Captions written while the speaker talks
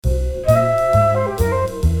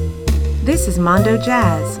This is Mondo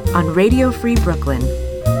Jazz on Radio Free Brooklyn.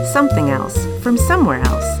 Something else from somewhere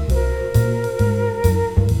else.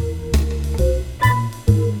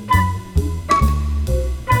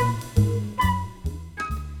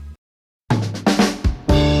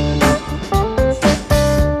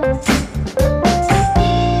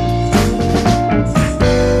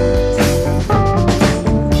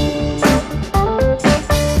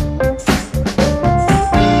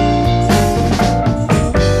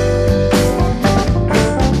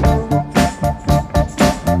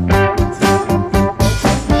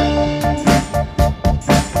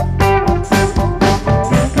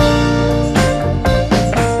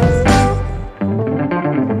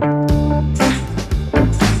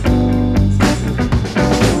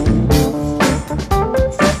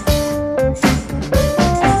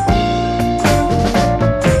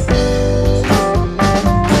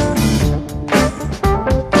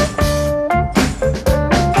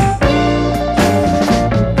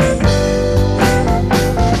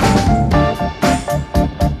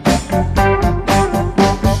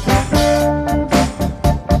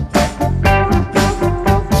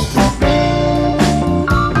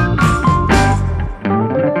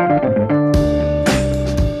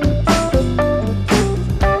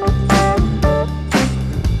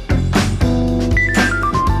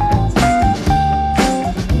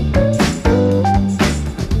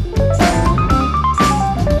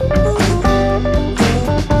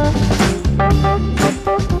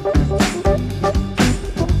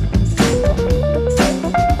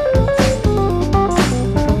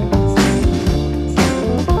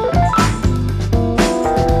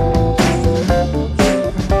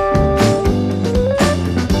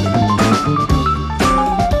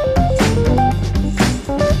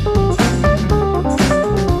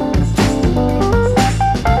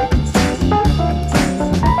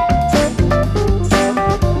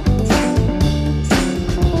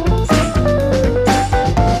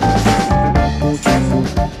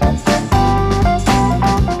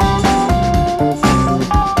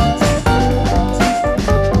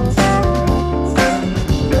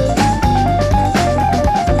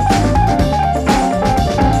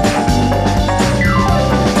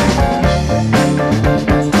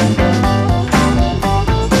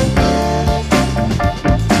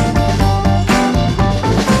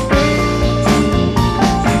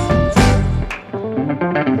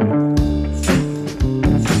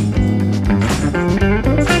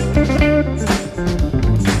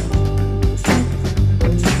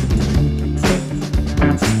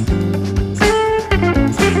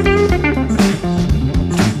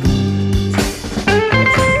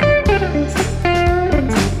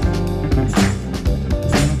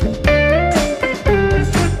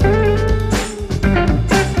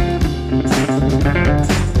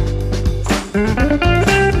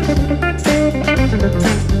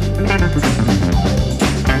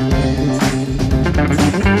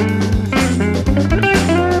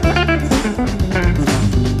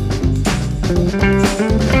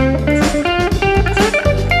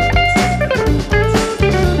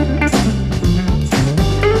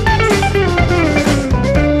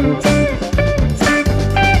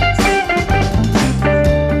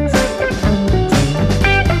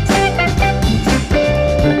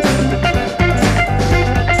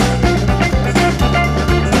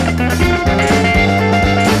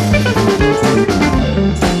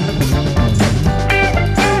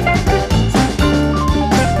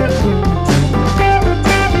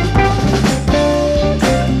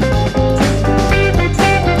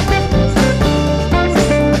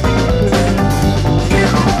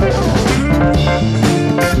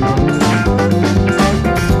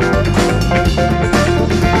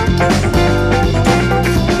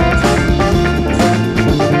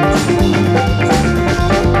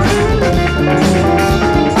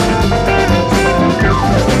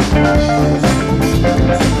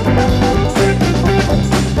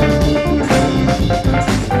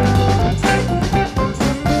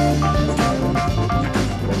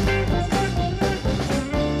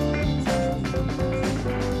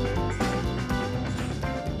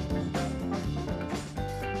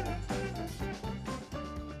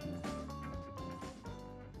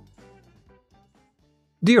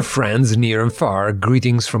 Dear friends near and far,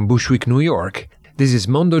 greetings from Bushwick, New York. This is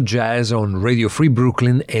Mondo Jazz on Radio Free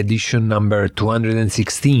Brooklyn, edition number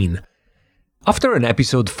 216. After an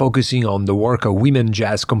episode focusing on the work of women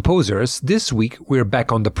jazz composers, this week we're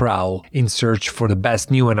back on the prowl in search for the best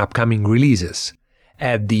new and upcoming releases.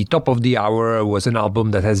 At the top of the hour was an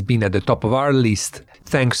album that has been at the top of our list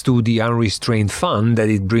thanks to the unrestrained fun that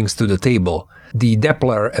it brings to the table, the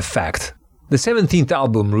Doppler effect. The 17th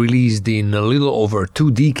album, released in a little over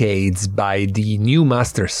 2 decades by the New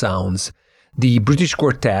Master Sounds, the British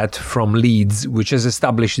quartet from Leeds, which has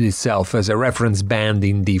established itself as a reference band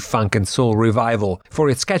in the funk and soul revival for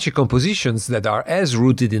its catchy compositions that are as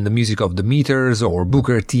rooted in the music of the Meters or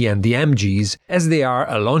Booker T and the MGs as they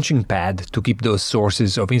are a launching pad to keep those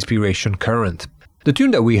sources of inspiration current. The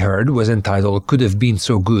tune that we heard was entitled Could Have Been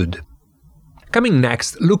So Good. Coming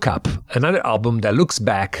next, Look Up, another album that looks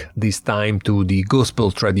back, this time to the gospel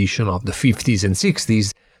tradition of the 50s and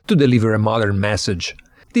 60s, to deliver a modern message.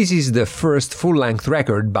 This is the first full-length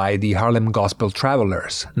record by the Harlem Gospel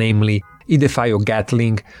Travelers, namely Edefayo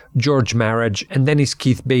Gatling, George Marriage, and Dennis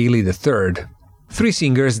Keith Bailey III. 3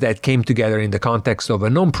 singers that came together in the context of a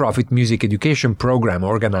non-profit music education program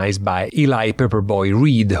organized by Eli Pepperboy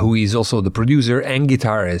Reed, who is also the producer and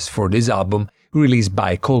guitarist for this album, released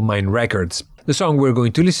by Coal Mine Records. The song we're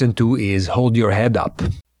going to listen to is Hold Your Head Up.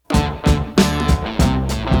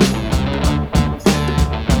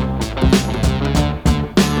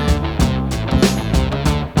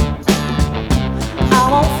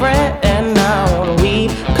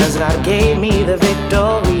 God gave me the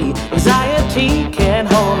victory. Anxiety can't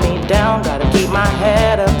hold me down. Gotta keep my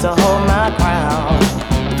head up to hold my crown.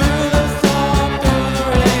 Through the storm, through the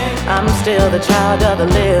rain, I'm still the child of the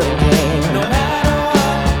living King. No matter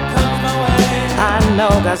what comes my way, I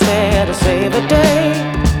know God's there to save the day.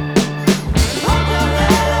 Hold your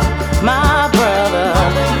head up, my brother,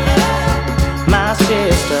 my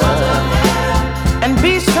sister, and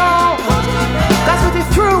be strong. God's with you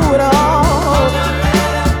through it all.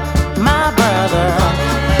 My brother,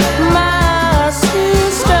 my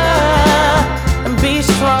sister, and be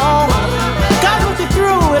strong. God will you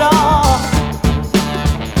through it all.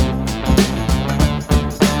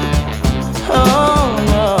 Oh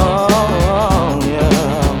no, yeah.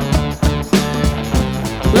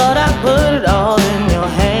 Lord, I put it all in your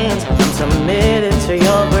hands. I'm submitted to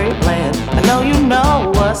your great plan. I know you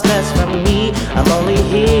know what's best for me. I'm only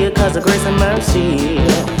here 'cause of grace and mercy.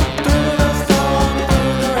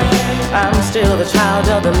 I'm still the child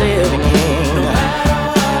of the living King. No matter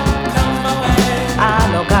what comes my way,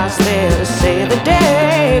 I know God's there to save the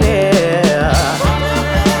day. Yeah.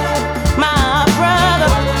 My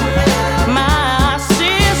brother, my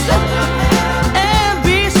sister, and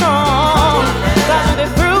be strong. God's with you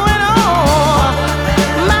through it all.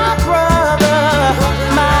 My brother,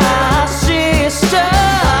 my sister,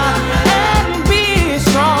 and be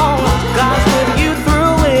strong. God's with you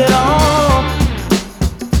through it all.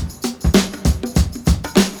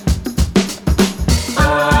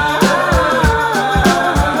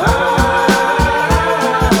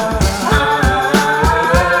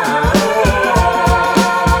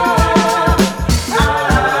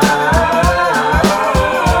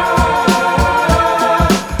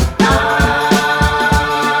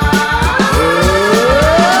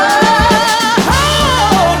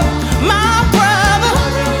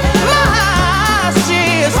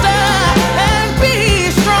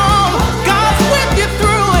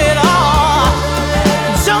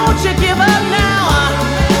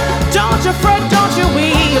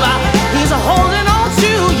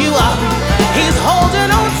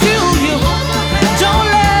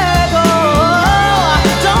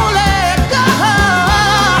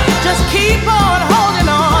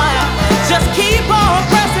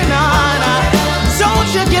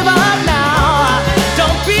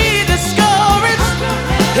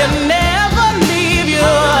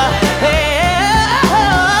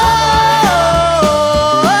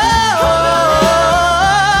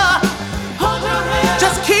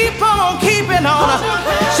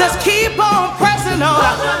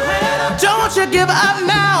 Don't you give up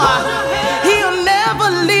now. He'll never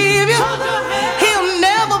leave you. He'll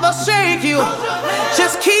never forsake you.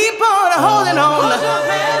 Just keep on holding on. Hold your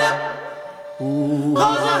head up.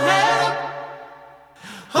 Hold your head up.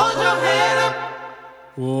 Hold your head up.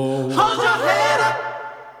 Hold your head up.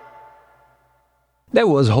 That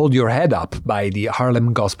was Hold Your Head Up by the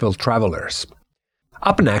Harlem Gospel Travelers.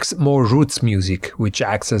 Up next, more roots music, which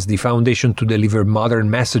acts as the foundation to deliver modern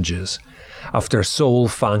messages. After soul,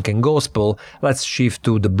 funk and gospel, let's shift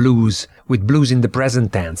to the blues, with Blues in the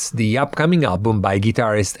Present Tense, the upcoming album by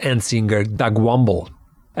guitarist and singer Doug Womble.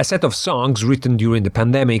 A set of songs written during the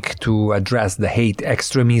pandemic to address the hate,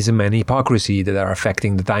 extremism and hypocrisy that are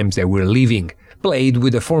affecting the times that we're living. Played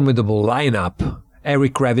with a formidable lineup.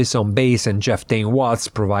 Eric Revis on bass and Jeff Tain Watts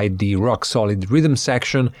provide the rock-solid rhythm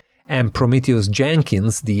section, and Prometheus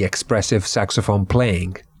Jenkins the expressive saxophone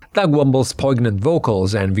playing. Doug Womble's poignant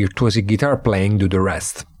vocals and virtuosic guitar playing do the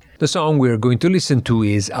rest. The song we're going to listen to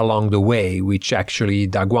is Along the Way, which actually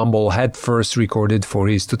Doug Wamble had first recorded for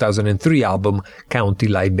his 2003 album County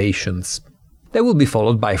Libations. That will be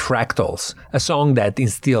followed by Fractals, a song that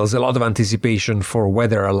instills a lot of anticipation for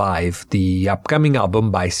Weather Alive, the upcoming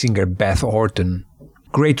album by singer Beth Orton.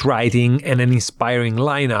 Great writing and an inspiring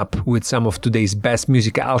lineup with some of today's best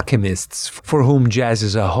music alchemists for whom jazz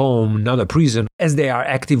is a home, not a prison, as they are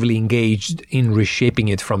actively engaged in reshaping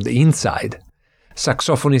it from the inside.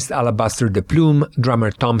 Saxophonist Alabaster de Plume,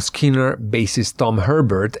 drummer Tom Skinner, bassist Tom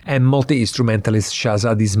Herbert, and multi-instrumentalist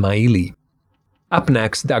Shazad Ismaili. Up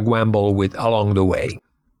next, Doug Wamble with Along the Way.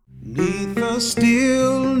 Neath the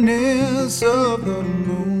stillness of the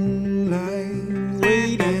moonlight,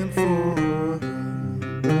 waiting for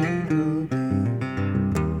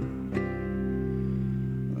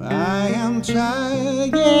I am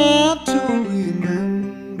trying to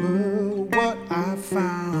remember what I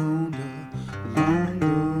found along the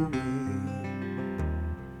way.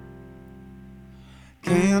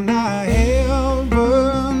 Can I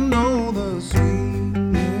ever know the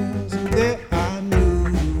sweetness that I knew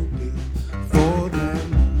before that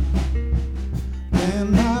moment?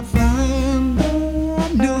 Then I find a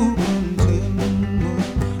new contentment,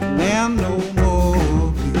 and no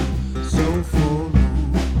more be so forlorn.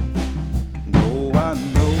 I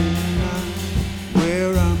know now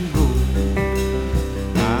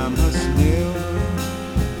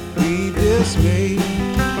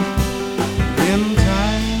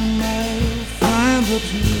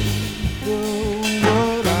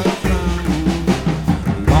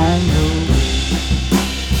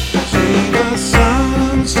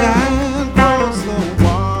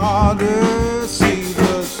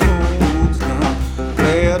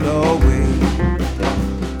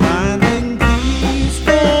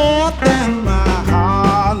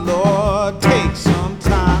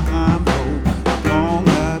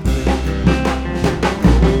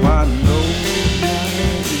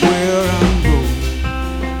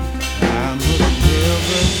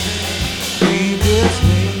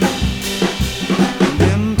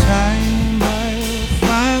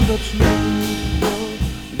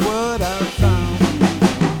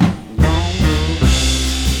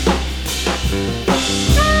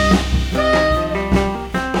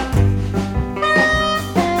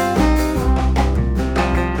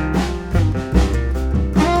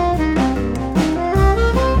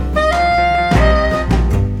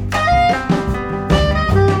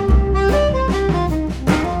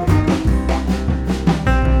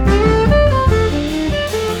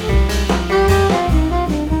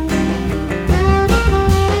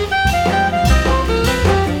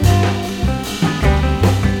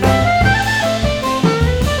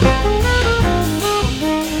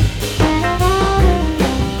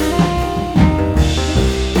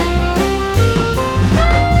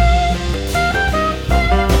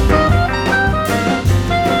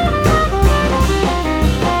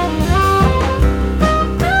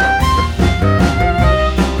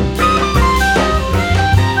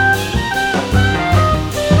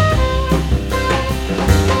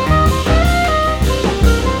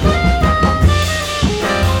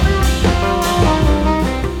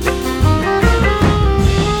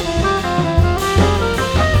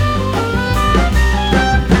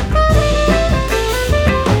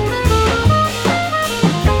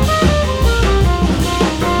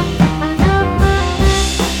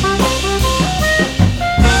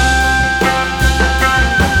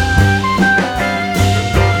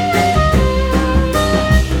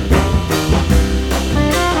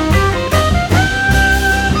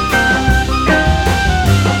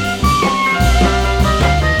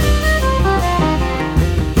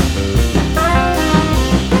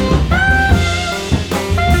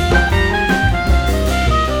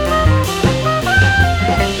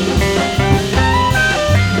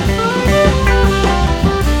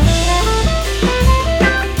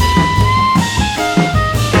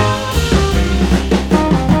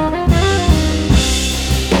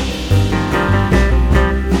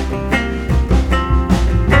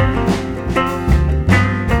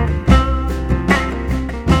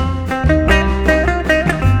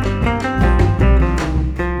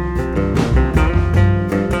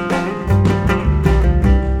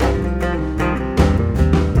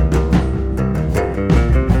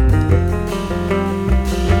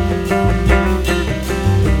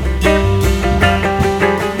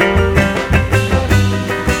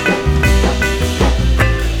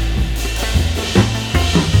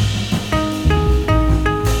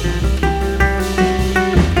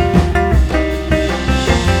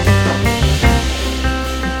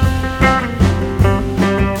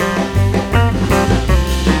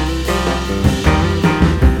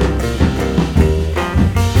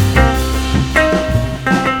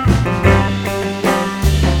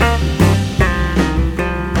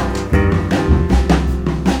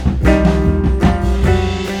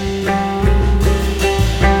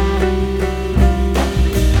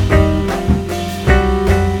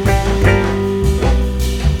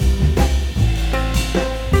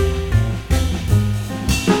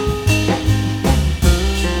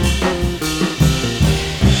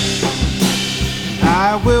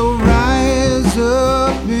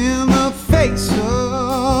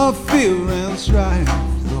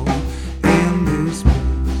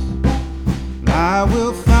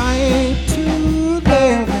will fight to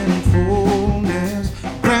live in fullness.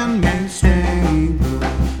 Grant me strength,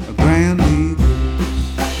 grant me grace.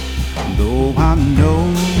 Though I know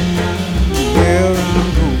where I'm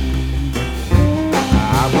going,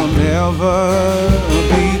 I will never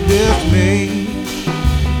be dismayed.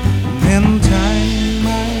 In time I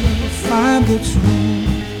find the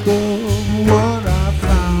truth of what I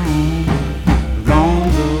found long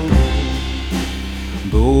ago.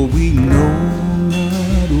 Though we know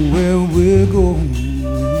not where we're going,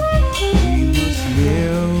 we must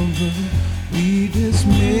never be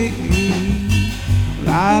dismayed.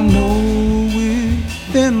 I know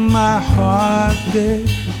within my heart that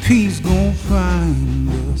peace gon' find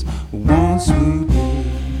us once we did.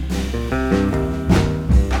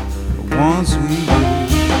 Once we did.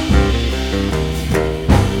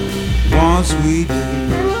 Once we did.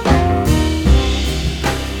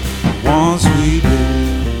 Once we did.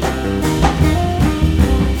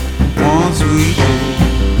 Once we did.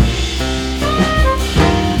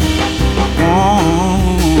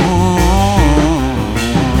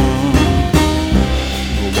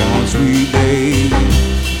 Once we did.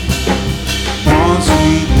 Once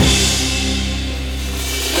we did.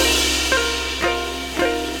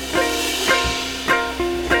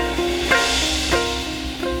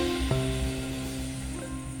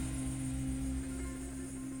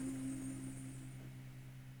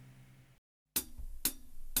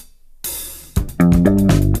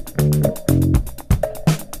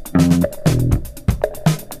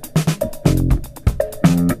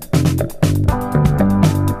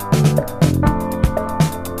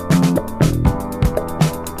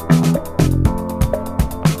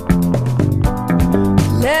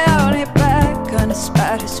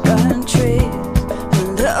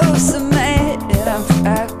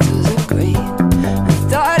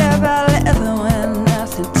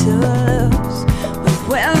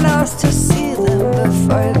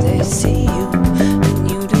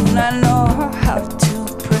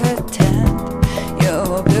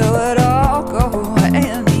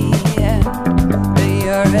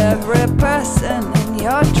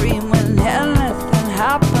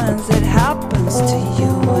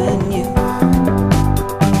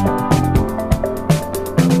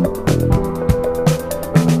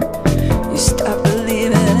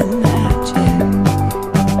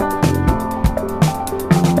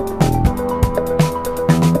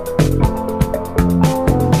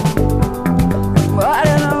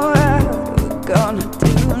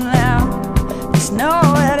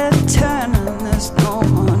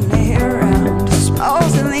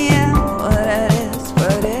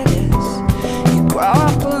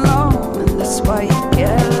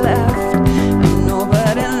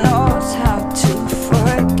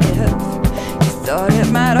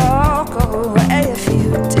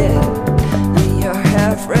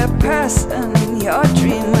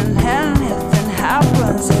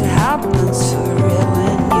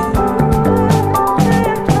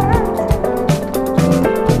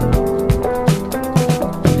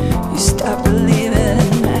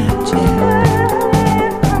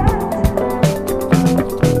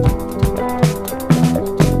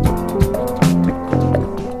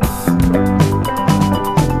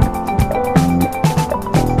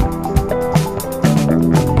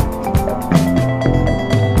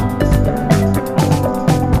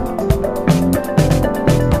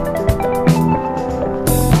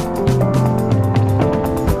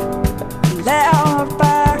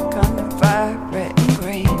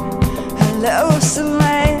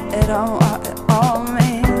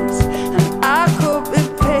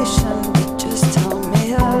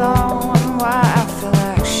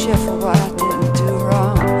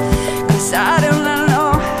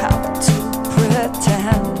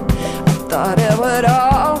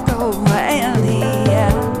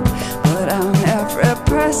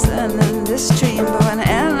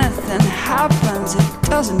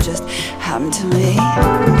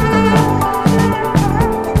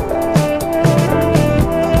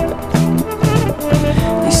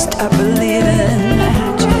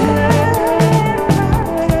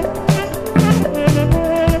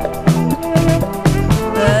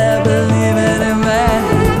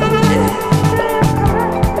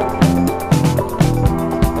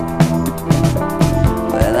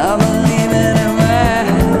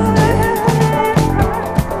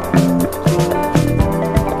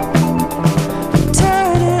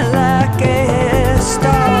 Turn it like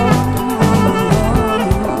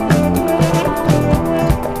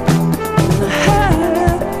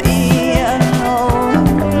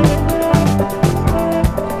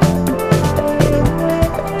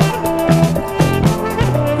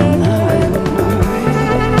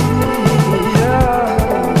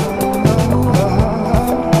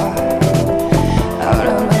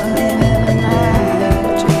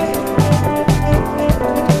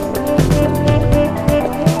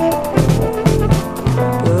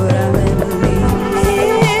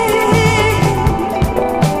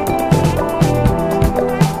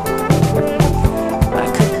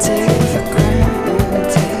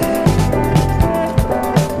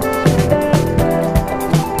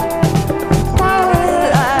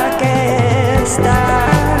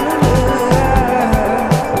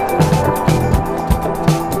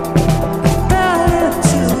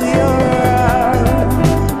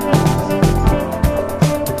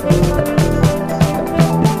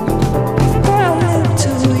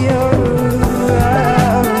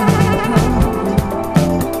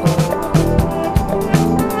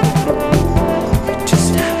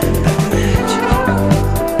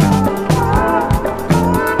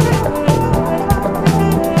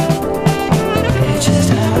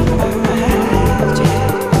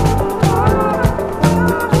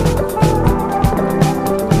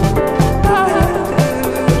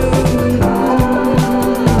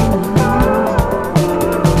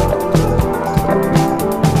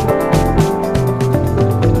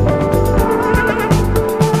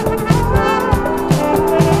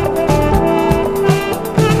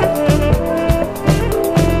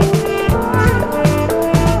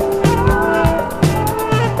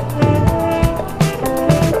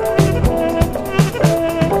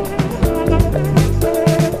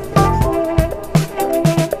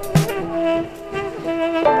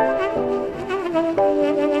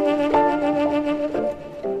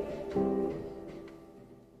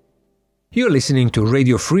You're listening to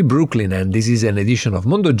Radio Free Brooklyn, and this is an edition of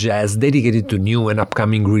Mondo Jazz dedicated to new and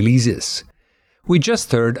upcoming releases. We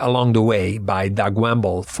just heard Along the Way by Doug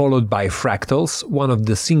Wamble, followed by Fractals, one of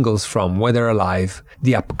the singles from Weather Alive,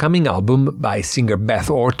 the upcoming album by singer Beth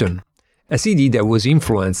Orton, a CD that was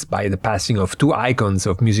influenced by the passing of two icons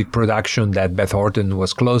of music production that Beth Orton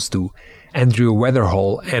was close to, Andrew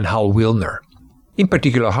Weatherall and Hal Willner. In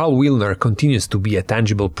particular, Hal Willner continues to be a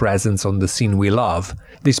tangible presence on the scene we love,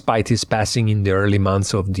 despite his passing in the early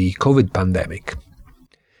months of the COVID pandemic.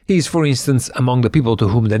 He is, for instance, among the people to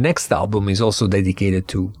whom the next album is also dedicated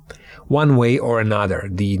to. One Way or Another,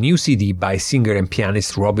 the new CD by singer and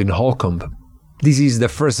pianist Robin Holcomb. This is the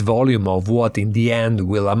first volume of what in the end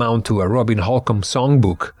will amount to a Robin Holcomb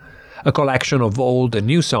songbook, a collection of old and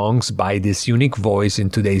new songs by this unique voice in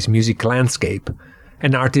today's music landscape,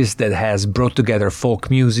 an artist that has brought together folk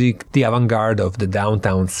music, the avant-garde of the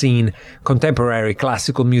downtown scene, contemporary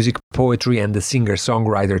classical music, poetry, and the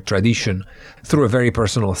singer-songwriter tradition through a very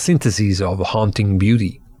personal synthesis of haunting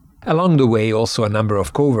beauty. Along the way, also a number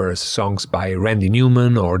of covers, songs by Randy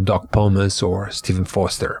Newman or Doc Pomus or Stephen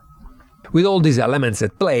Foster. With all these elements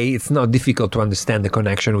at play, it's not difficult to understand the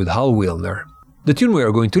connection with Hal Willner. The tune we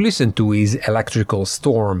are going to listen to is Electrical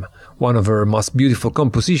Storm, one of her most beautiful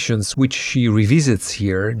compositions, which she revisits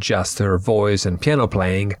here, just her voice and piano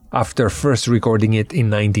playing, after first recording it in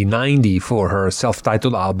 1990 for her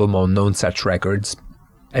self-titled album on Nonesuch Records.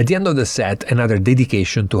 At the end of the set, another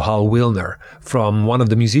dedication to Hal Willner, from one of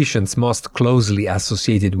the musicians most closely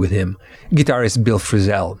associated with him, guitarist Bill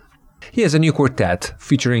Frisell. He has a new quartet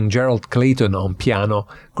featuring Gerald Clayton on piano,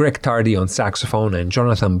 Greg Tardy on saxophone and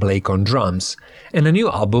Jonathan Blake on drums, and a new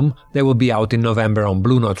album that will be out in November on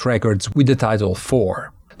Blue Note Records with the title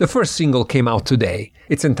 4. The first single came out today.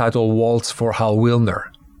 It's entitled Waltz for Hal Willner.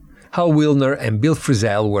 Hal Willner and Bill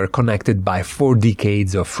Frisell were connected by 4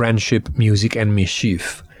 decades of friendship, music and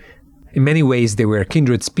mischief. In many ways, they were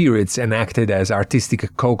kindred spirits and acted as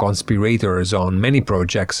artistic co-conspirators on many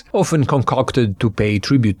projects, often concocted to pay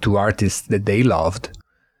tribute to artists that they loved.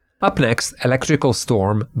 Up next, Electrical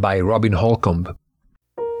Storm by Robin Holcomb.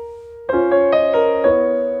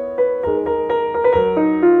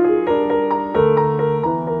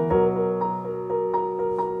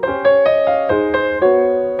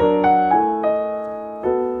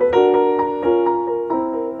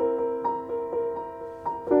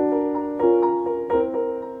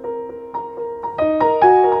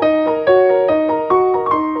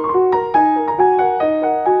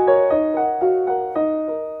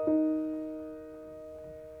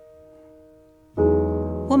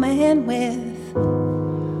 Woman with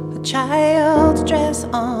a child's dress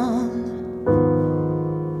on,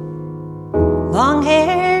 long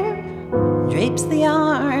hair drapes the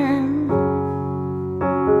arm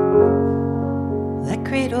that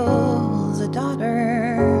cradles a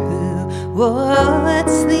daughter who would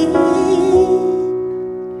sleep,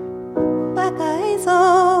 black eyes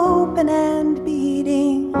open and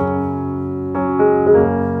beating,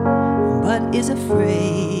 but is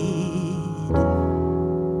afraid.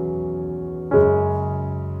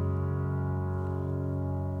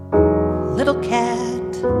 Little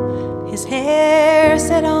cat, his hair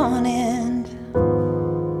set on end,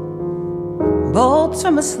 bolts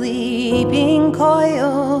from a sleeping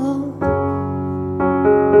coil.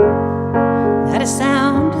 That is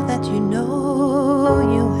sound that you know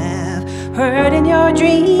you have heard in your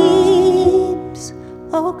dreams.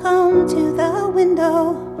 Oh, come to the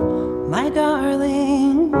window, my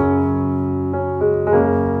darling.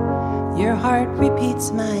 Your heart repeats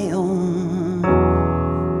my own.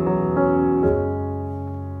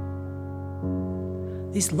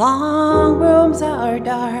 These long rooms are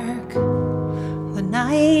dark, the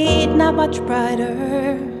night not much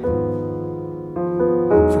brighter.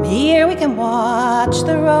 From here we can watch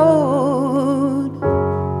the road.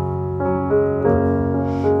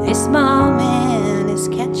 A small man is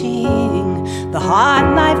catching the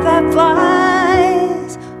hot knife that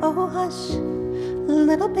flies. Oh hush,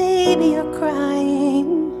 little baby, you're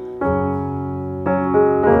crying,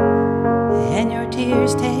 and your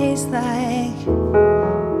tears taste like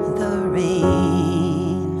the rain.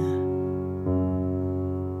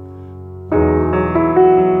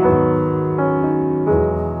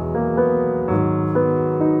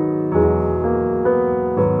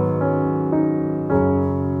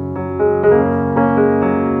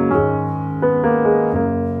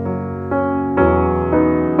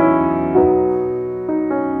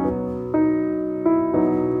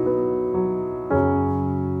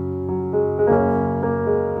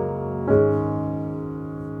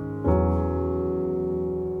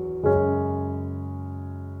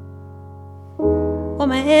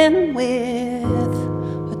 woman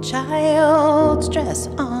with a child's dress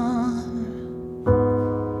on,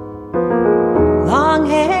 long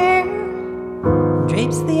hair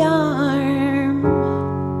drapes the arm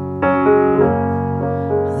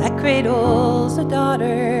that cradles a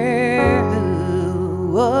daughter who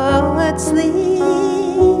would sleep,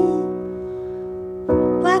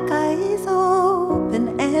 black eyes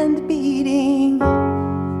open and beating,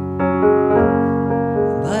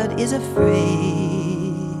 but is afraid.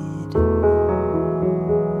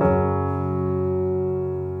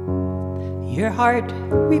 Your heart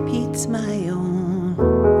repeats my own,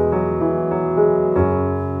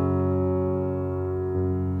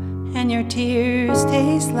 and your tears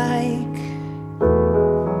taste like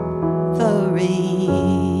the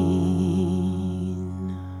rain.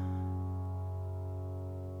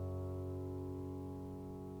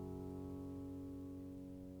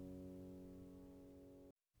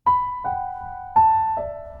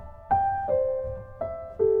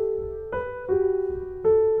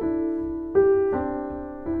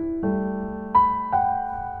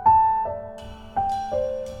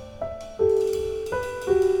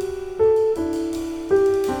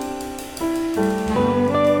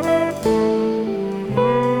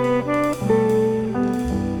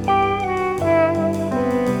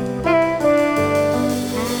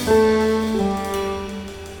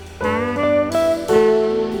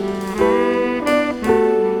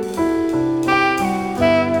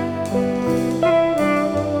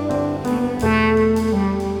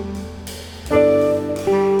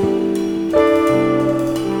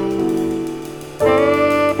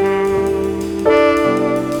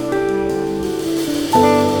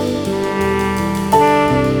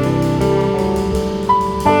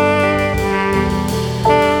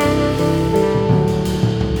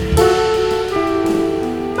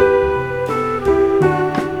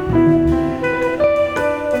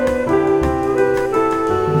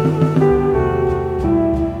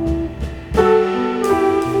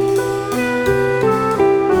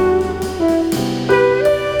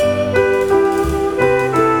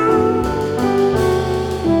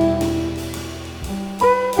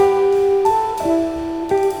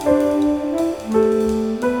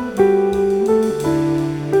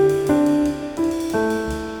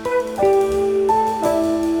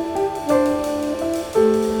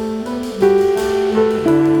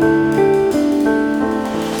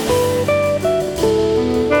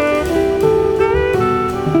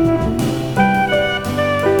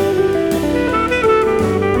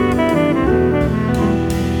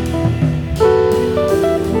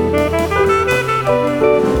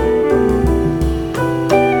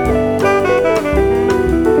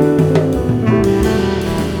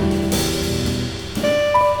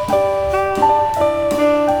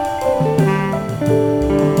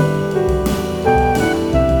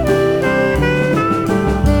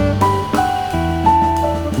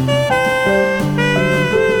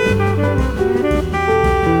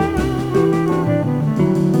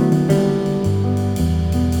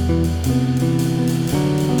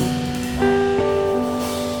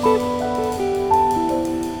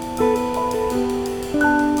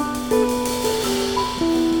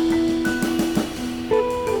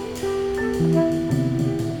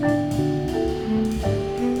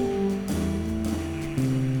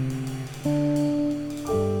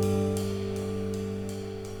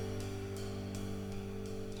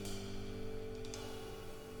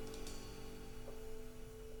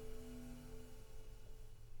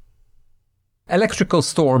 Electrical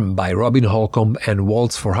Storm by Robin Holcomb and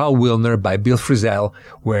Waltz for Hal Willner by Bill Frisell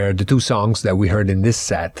were the two songs that we heard in this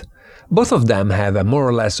set. Both of them have a more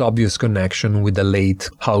or less obvious connection with the late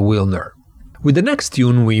Hal Willner. With the next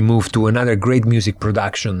tune we move to another great music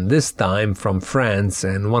production, this time from France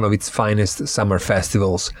and one of its finest summer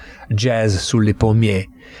festivals, Jazz sur les Pommiers,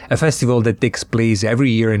 a festival that takes place every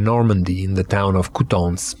year in Normandy in the town of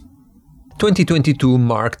Coutances. 2022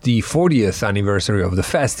 marked the 40th anniversary of the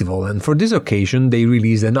festival, and for this occasion they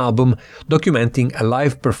released an album documenting a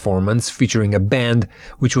live performance featuring a band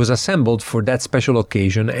which was assembled for that special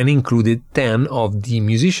occasion and included 10 of the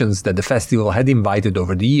musicians that the festival had invited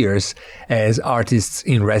over the years as artists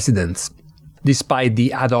in residence. Despite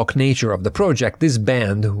the ad hoc nature of the project, this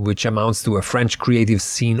band, which amounts to a French creative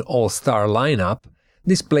scene all-star lineup,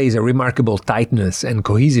 displays a remarkable tightness and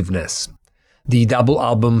cohesiveness. The double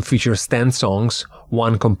album features 10 songs,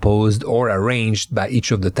 one composed or arranged by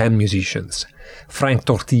each of the 10 musicians. Frank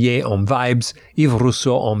Tortiller on vibes, Yves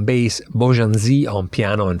Rousseau on bass, Bojan Z on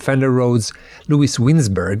piano and Fender Rhodes, Louis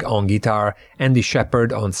Winsberg on guitar, Andy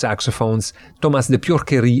Shepard on saxophones, Thomas de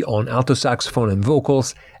Purquerie on alto saxophone and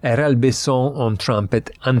vocals, Erel Besson on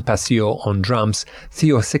trumpet, Anne Passio on drums,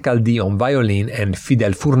 Theo Secaldi on violin, and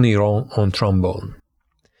Fidel Fourniron on trombone.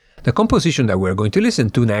 The composition that we're going to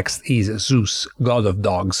listen to next is Zeus, God of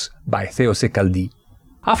Dogs, by Theo Secaldi.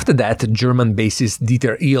 After that, German bassist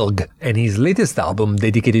Dieter Ilg and his latest album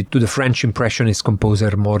dedicated to the French Impressionist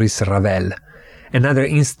composer Maurice Ravel, another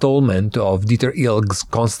installment of Dieter Ilg's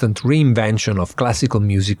constant reinvention of classical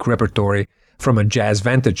music repertory from a jazz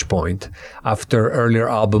vantage point, after earlier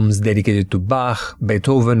albums dedicated to Bach,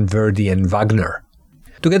 Beethoven, Verdi and Wagner.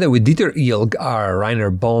 Together with Dieter Ilg are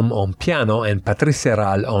Rainer Bohm on piano and Patrice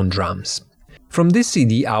Serral on drums. From this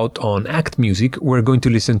CD out on Act Music, we're going to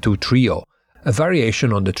listen to Trio, a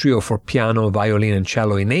variation on the trio for piano, violin and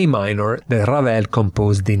cello in A minor that Ravel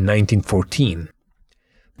composed in 1914.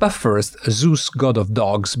 But first, Zeus, God of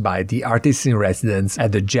Dogs by the artists in residence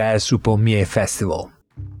at the Jazz sous Pommier Festival.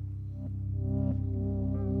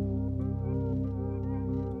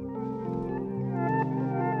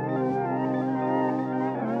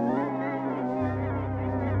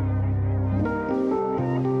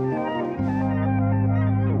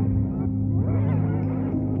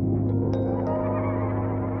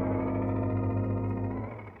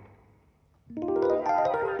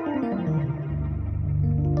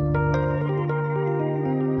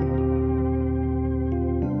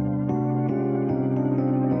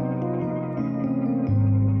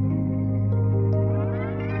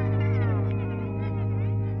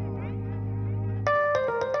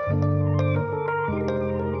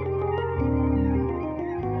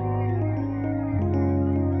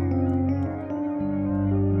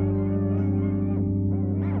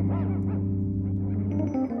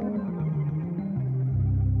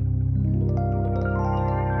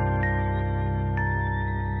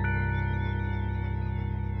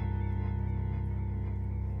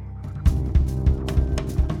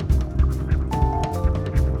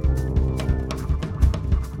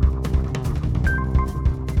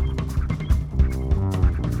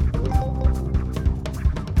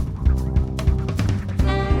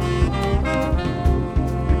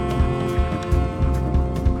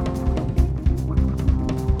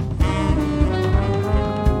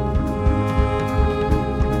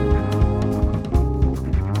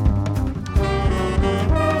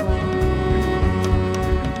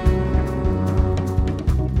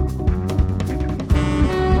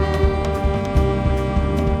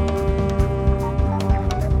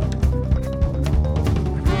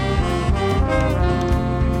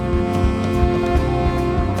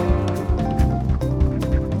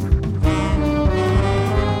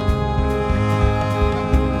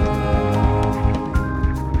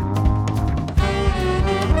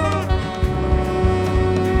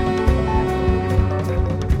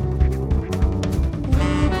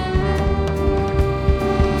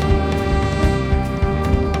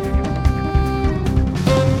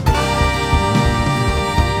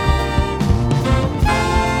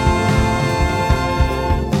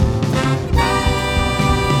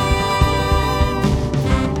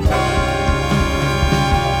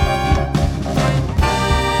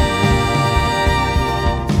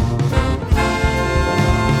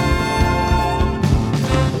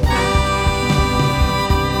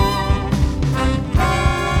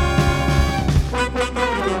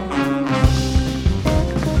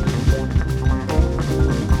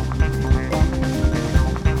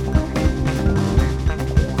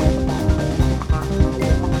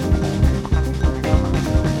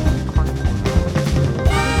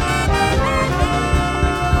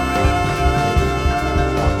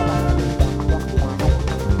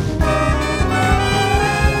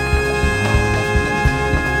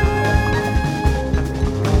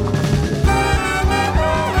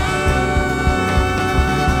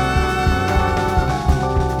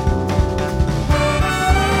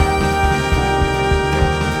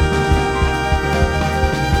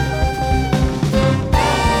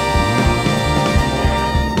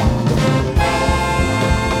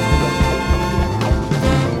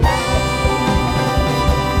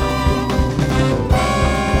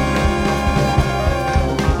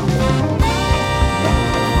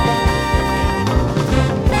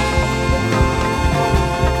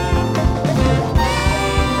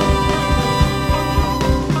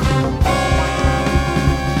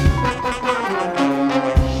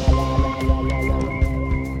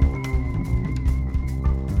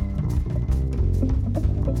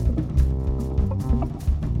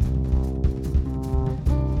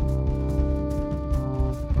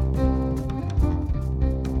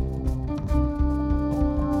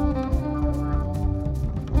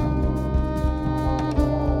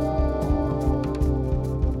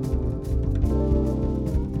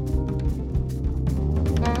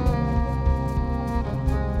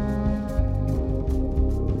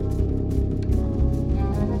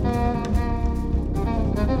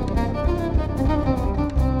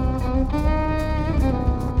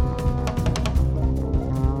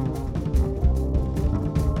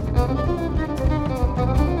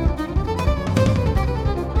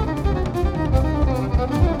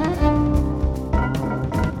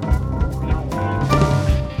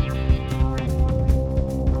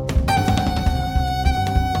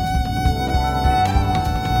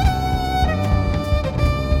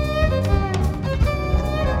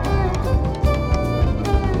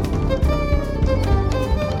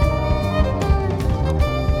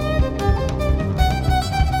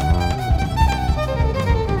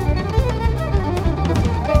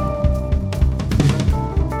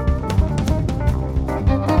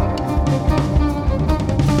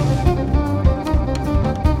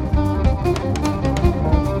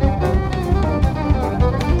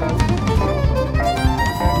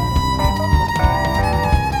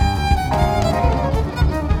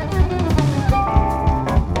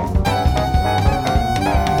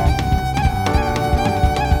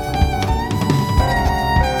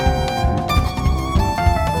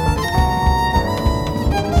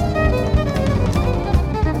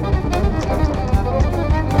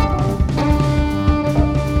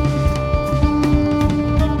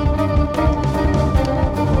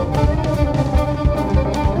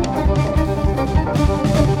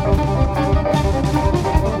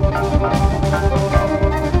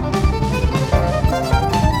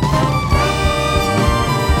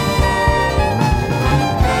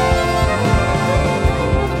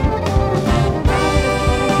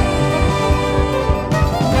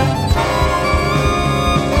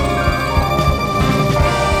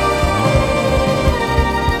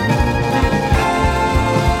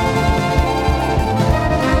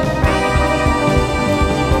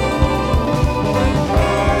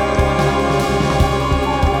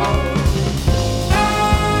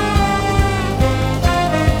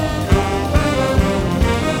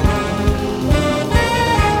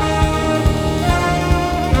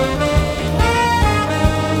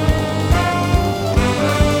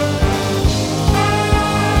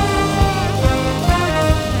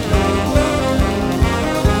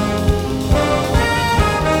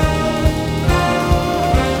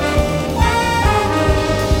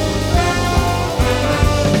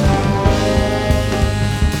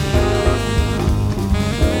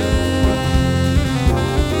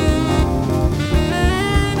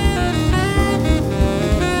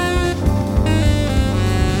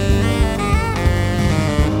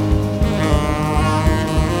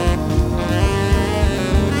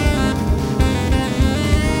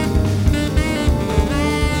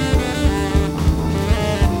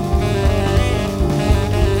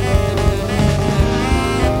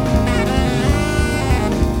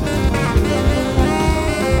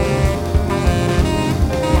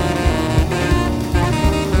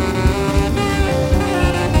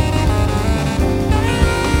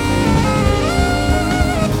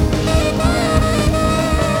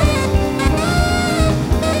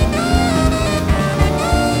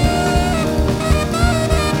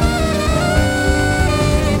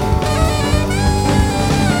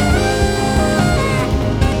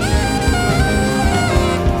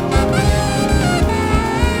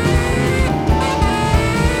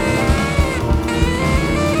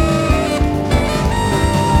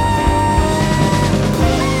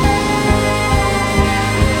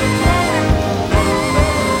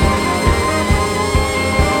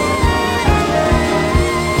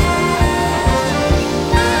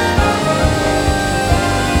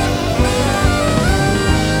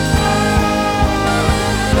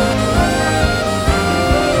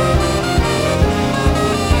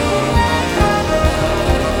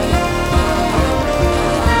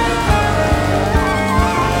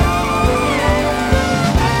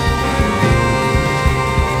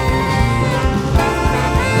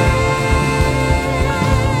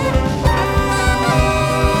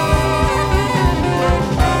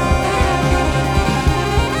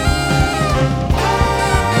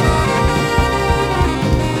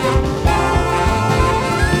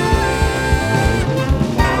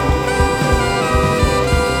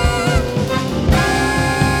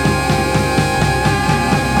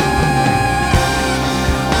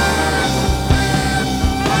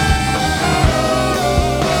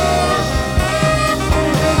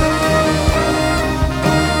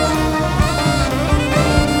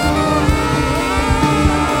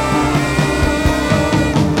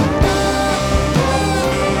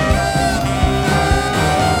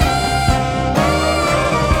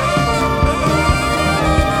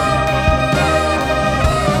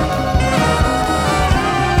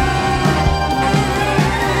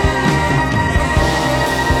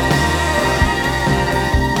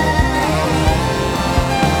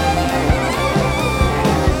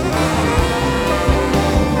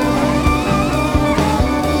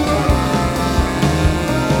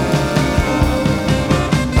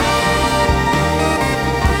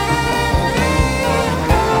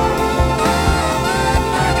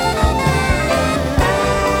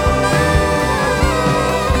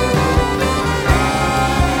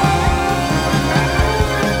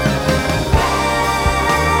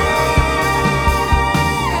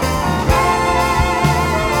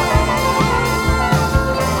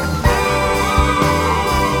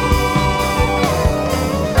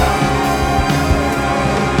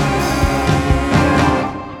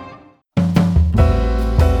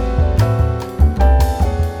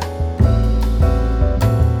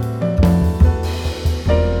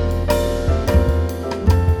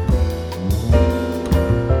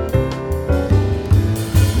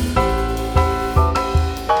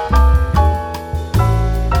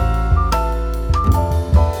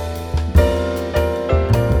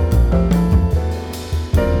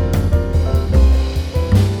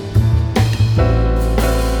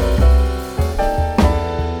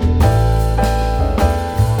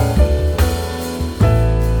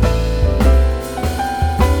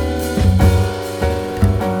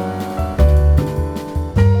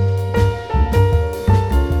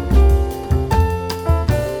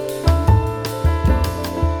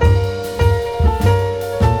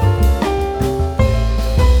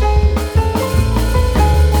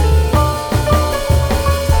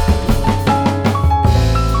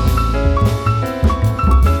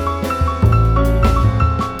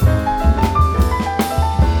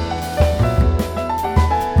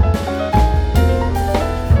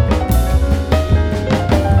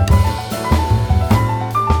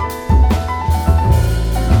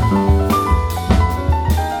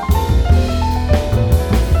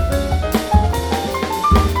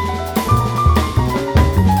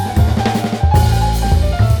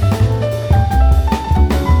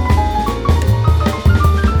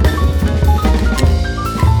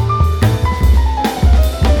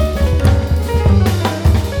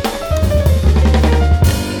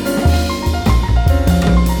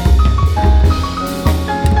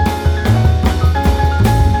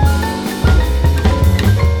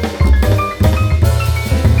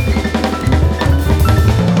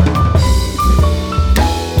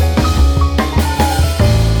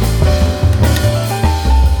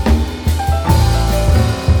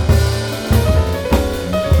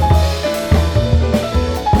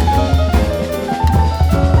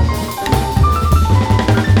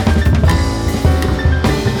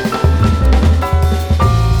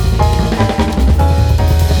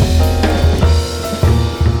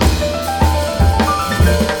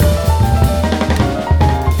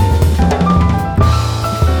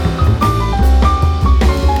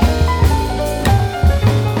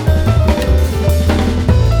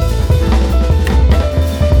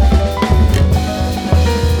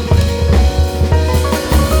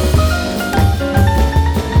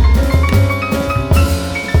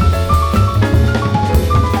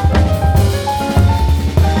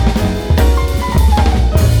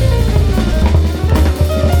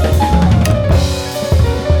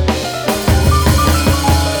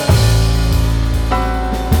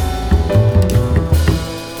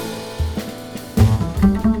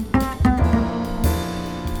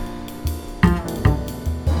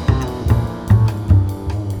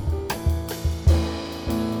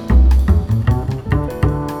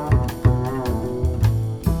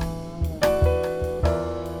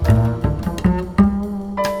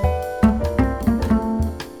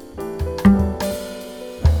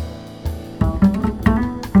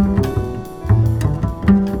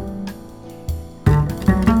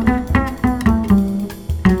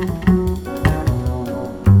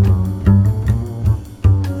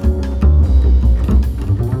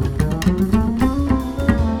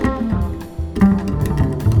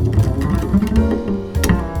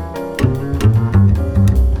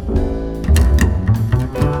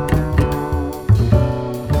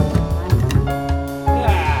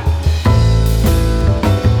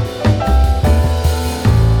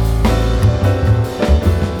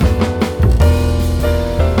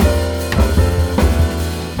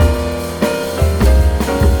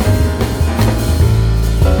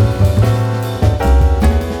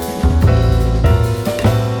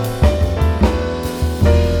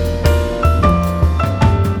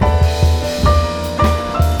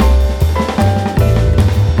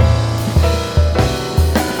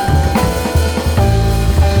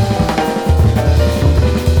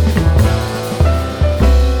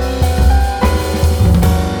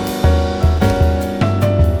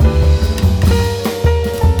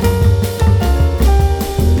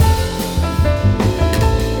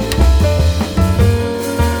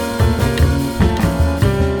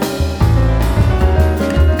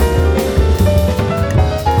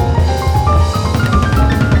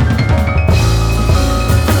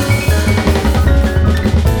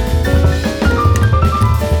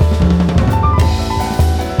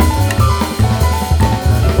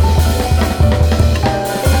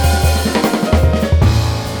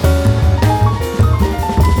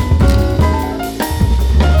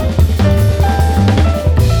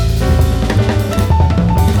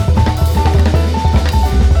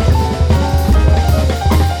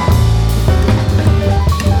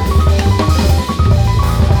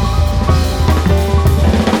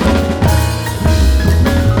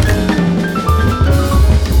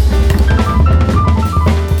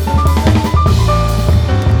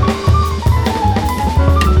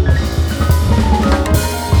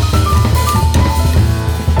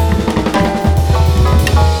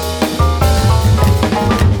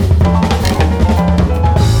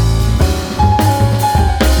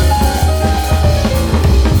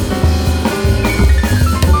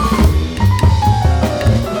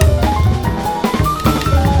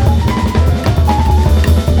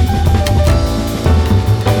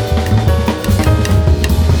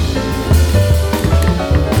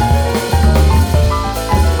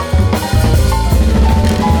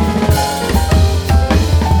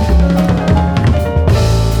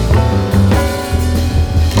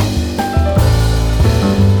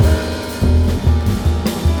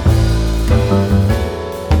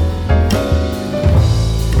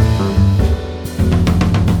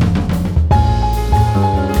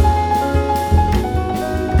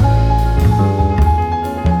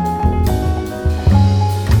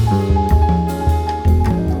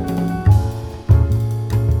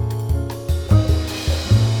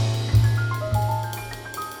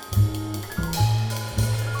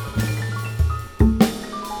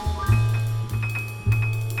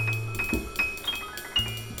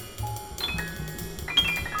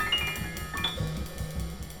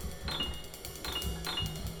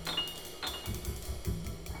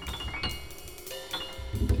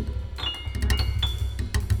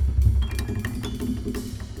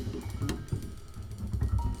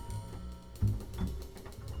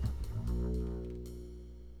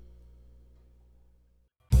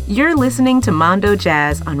 You're listening to Mondo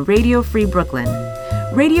Jazz on Radio Free Brooklyn.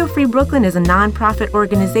 Radio Free Brooklyn is a nonprofit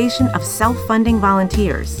organization of self-funding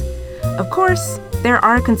volunteers. Of course, there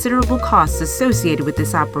are considerable costs associated with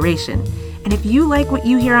this operation, and if you like what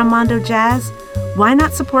you hear on Mondo Jazz, why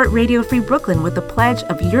not support Radio Free Brooklyn with a pledge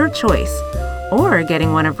of your choice, or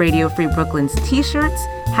getting one of Radio Free Brooklyn's t-shirts,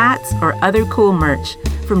 hats, or other cool merch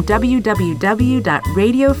from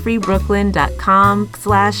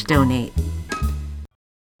www.radiofreebrooklyn.com/donate.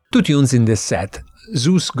 Two tunes in this set: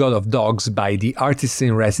 Zeus God of Dogs by the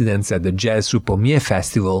artists-in-residence at the Jazz Sous Pommier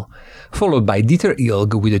Festival, followed by Dieter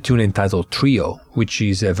Ilg with a tune entitled Trio, which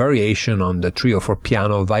is a variation on the trio for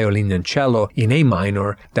piano, violin and cello in A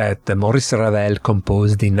minor that Maurice Ravel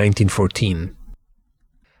composed in 1914.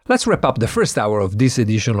 Let's wrap up the first hour of this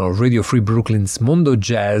edition of Radio Free Brooklyn's Mondo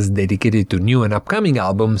Jazz, dedicated to new and upcoming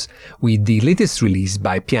albums, with the latest release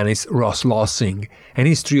by pianist Ross Lossing and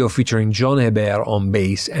his trio featuring John Hebert on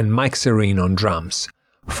bass and Mike Serene on drums.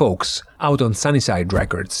 Folks, out on Sunnyside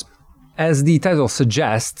Records. As the title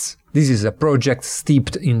suggests, this is a project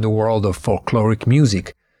steeped in the world of folkloric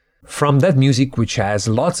music. From that music, which has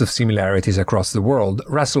lots of similarities across the world,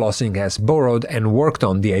 Ross Lossing has borrowed and worked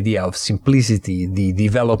on the idea of simplicity, the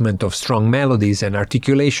development of strong melodies and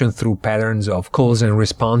articulation through patterns of calls and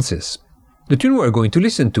responses. The tune we're going to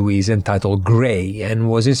listen to is entitled Grey and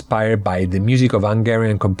was inspired by the music of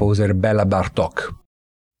Hungarian composer Bela Bartok.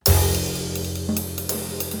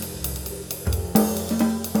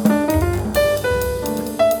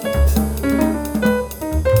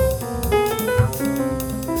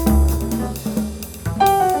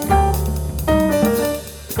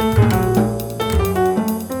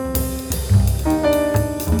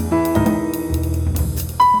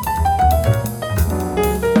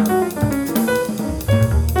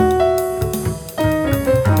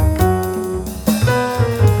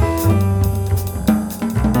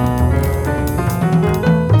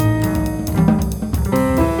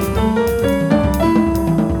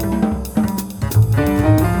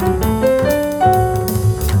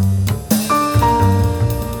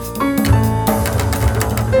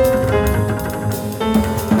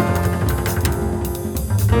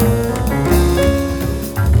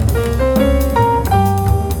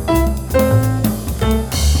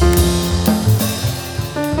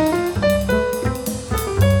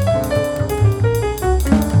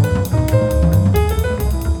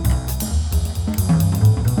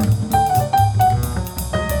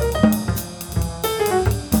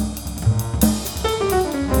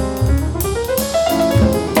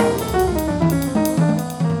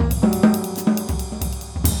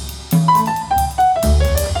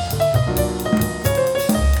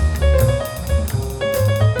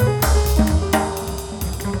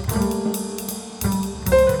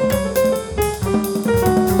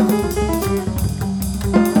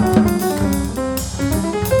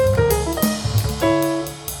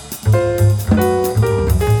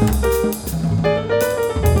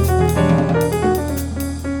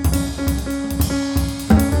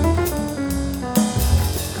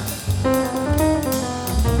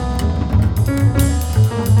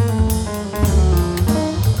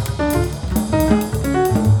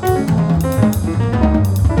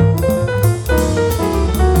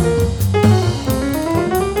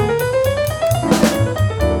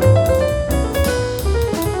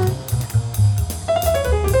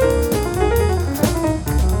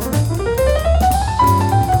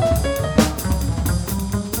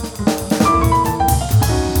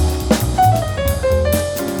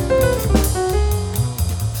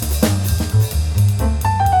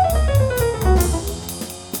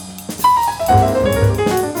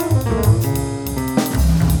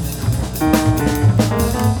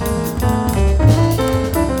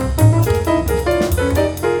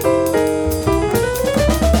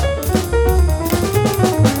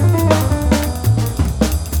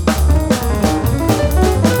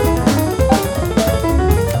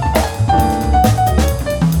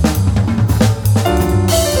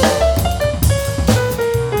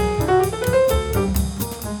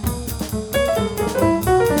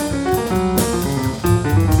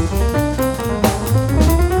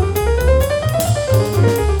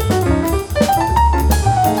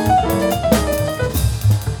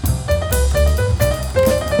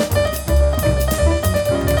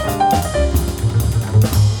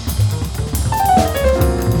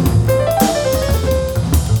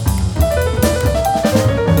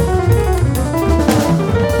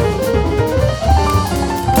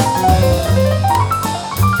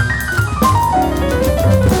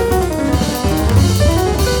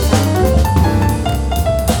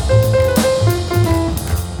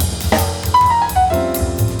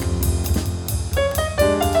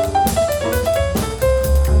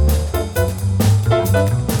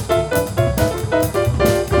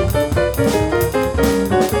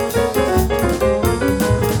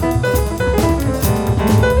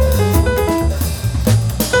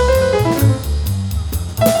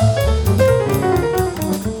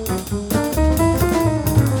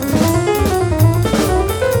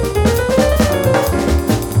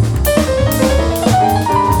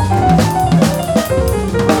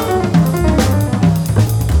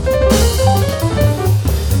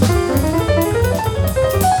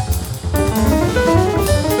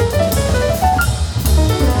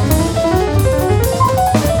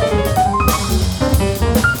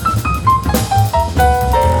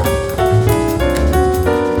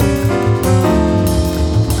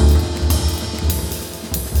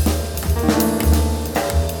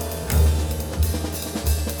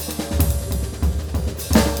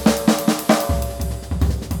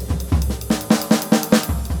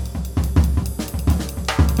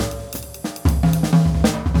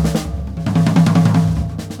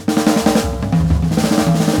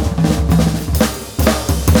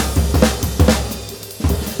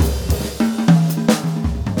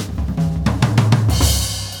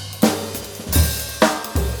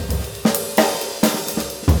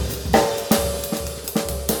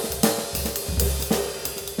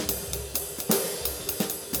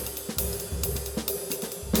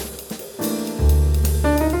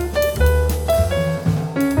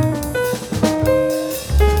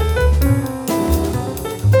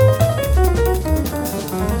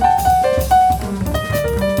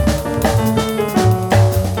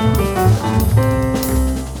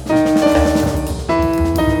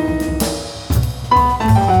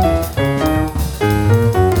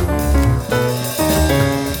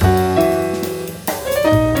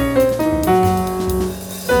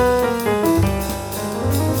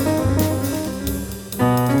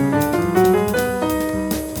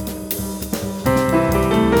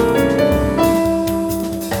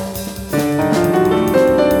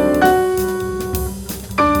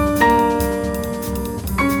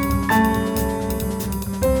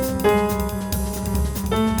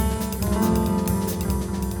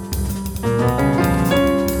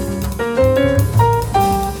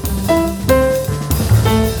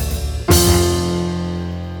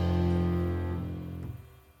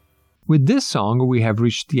 With this song, we have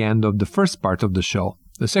reached the end of the first part of the show.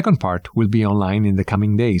 The second part will be online in the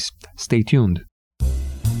coming days. Stay tuned.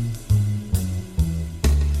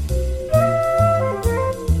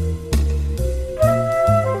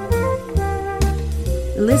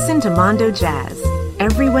 Listen to Mondo Jazz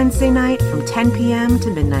every Wednesday night from 10 p.m.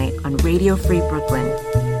 to midnight on Radio Free Brooklyn.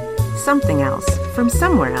 Something else from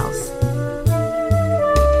somewhere else.